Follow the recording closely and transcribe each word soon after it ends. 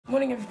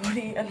morning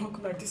everybody and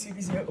welcome back to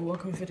Suubi's Note, or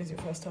welcome if it is your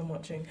first time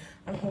watching.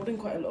 I'm holding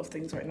quite a lot of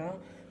things right now,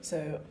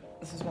 so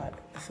this is why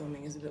the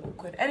filming is a bit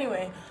awkward.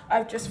 Anyway,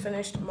 I've just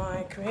finished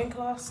my Korean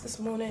class this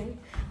morning,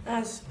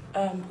 as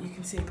you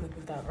can see a clip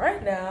of that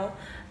right now,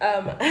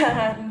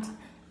 and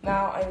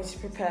now I need to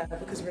prepare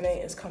because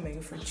Renee is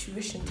coming for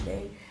tuition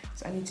today,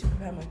 so I need to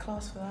prepare my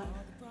class for that.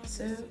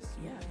 So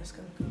yeah, let's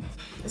go.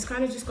 It's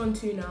kind of just gone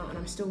 2 now and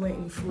I'm still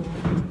waiting for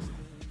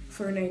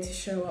Renee to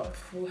show up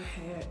for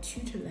her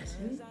tutor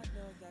lesson.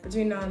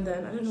 Between now and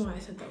then, I don't know why I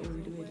said that all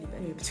really weirdly, but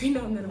anyway, between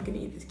now and then I'm gonna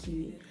eat this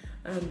kiwi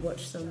and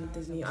watch some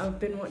Disney. I've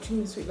been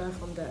watching The Sweet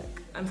Life on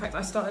Deck. In fact,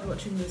 I started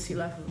watching The Sweet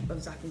Life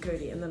of ZACK and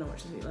CODY, and then I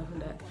watched The Sweet Life on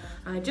Deck.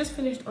 And I just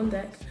finished On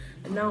Deck,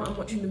 and now I'm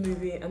watching the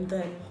movie, and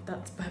then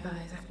that's bye-bye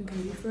ZACK and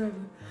CODY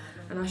forever.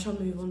 And I shall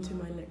move on to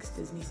my next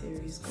Disney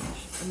series.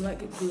 Gosh, I'm like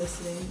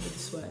glistening with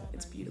sweat.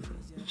 It's beautiful.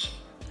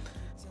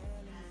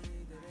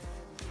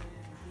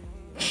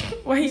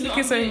 Why are you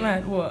looking so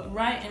mad? What?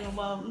 Writing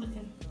while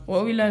looking. What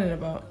are we learning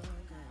about?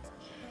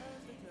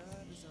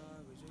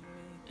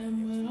 We're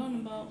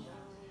learning about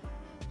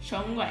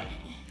Chongjin.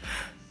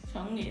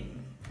 Chongjin.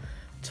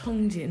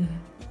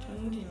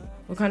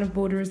 What kind of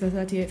border is the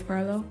 38th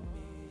parallel?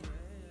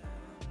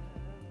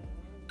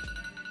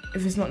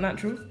 If it's not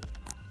natural?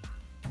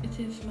 It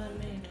is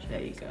man-made.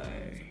 There you go.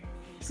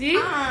 See?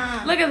 Look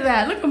at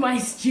that. Look at my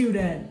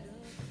student.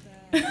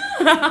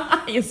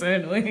 You're so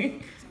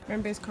annoying.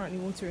 Remember, is currently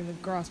watering the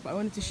grass, but I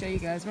wanted to show you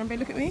guys. Remember,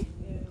 look at me.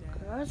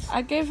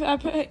 I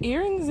put her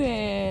earrings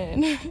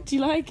in. Do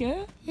you like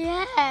it?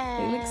 Yeah.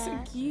 It looks so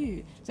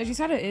cute. So she's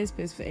had her ears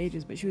pierced for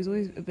ages, but she was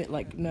always a bit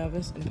like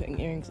nervous in putting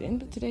earrings in.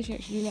 But today she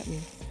actually let me.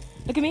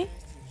 Look at me.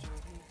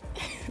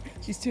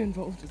 She's too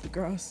involved with the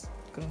grass.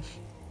 Gosh.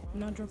 I'm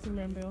now dropping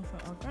Rembe off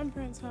at our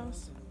grandparents'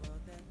 house.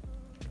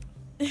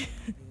 Okay,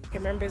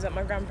 Rembe's at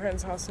my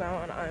grandparents' house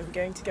now, and I'm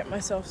going to get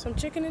myself some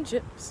chicken and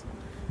chips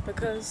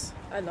because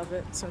I love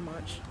it so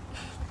much.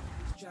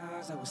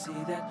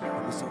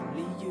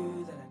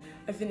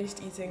 I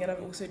finished eating, and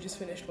I've also just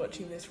finished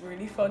watching this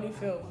really funny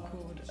film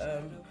called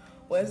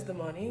Where's the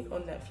Money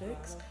on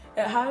Netflix.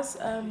 It has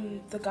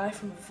the guy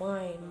from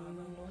Vine,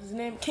 what's his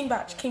name? King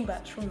Batch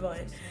from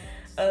Vine.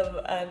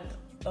 And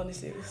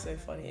honestly, it was so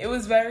funny. It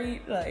was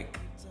very like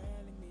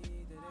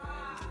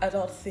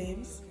adult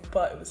themes,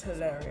 but it was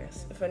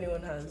hilarious. If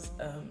anyone has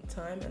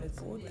time and is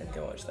bored, then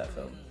go watch that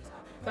film.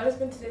 That has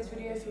been today's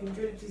video. If you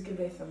enjoyed it, please give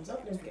it a thumbs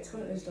up. Don't forget to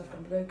comment those stuff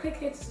down below. Click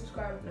here to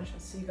subscribe, and I shall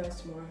see you guys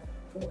tomorrow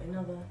for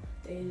another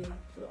daily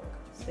vlog.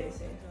 Stay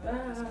safe.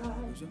 Bye.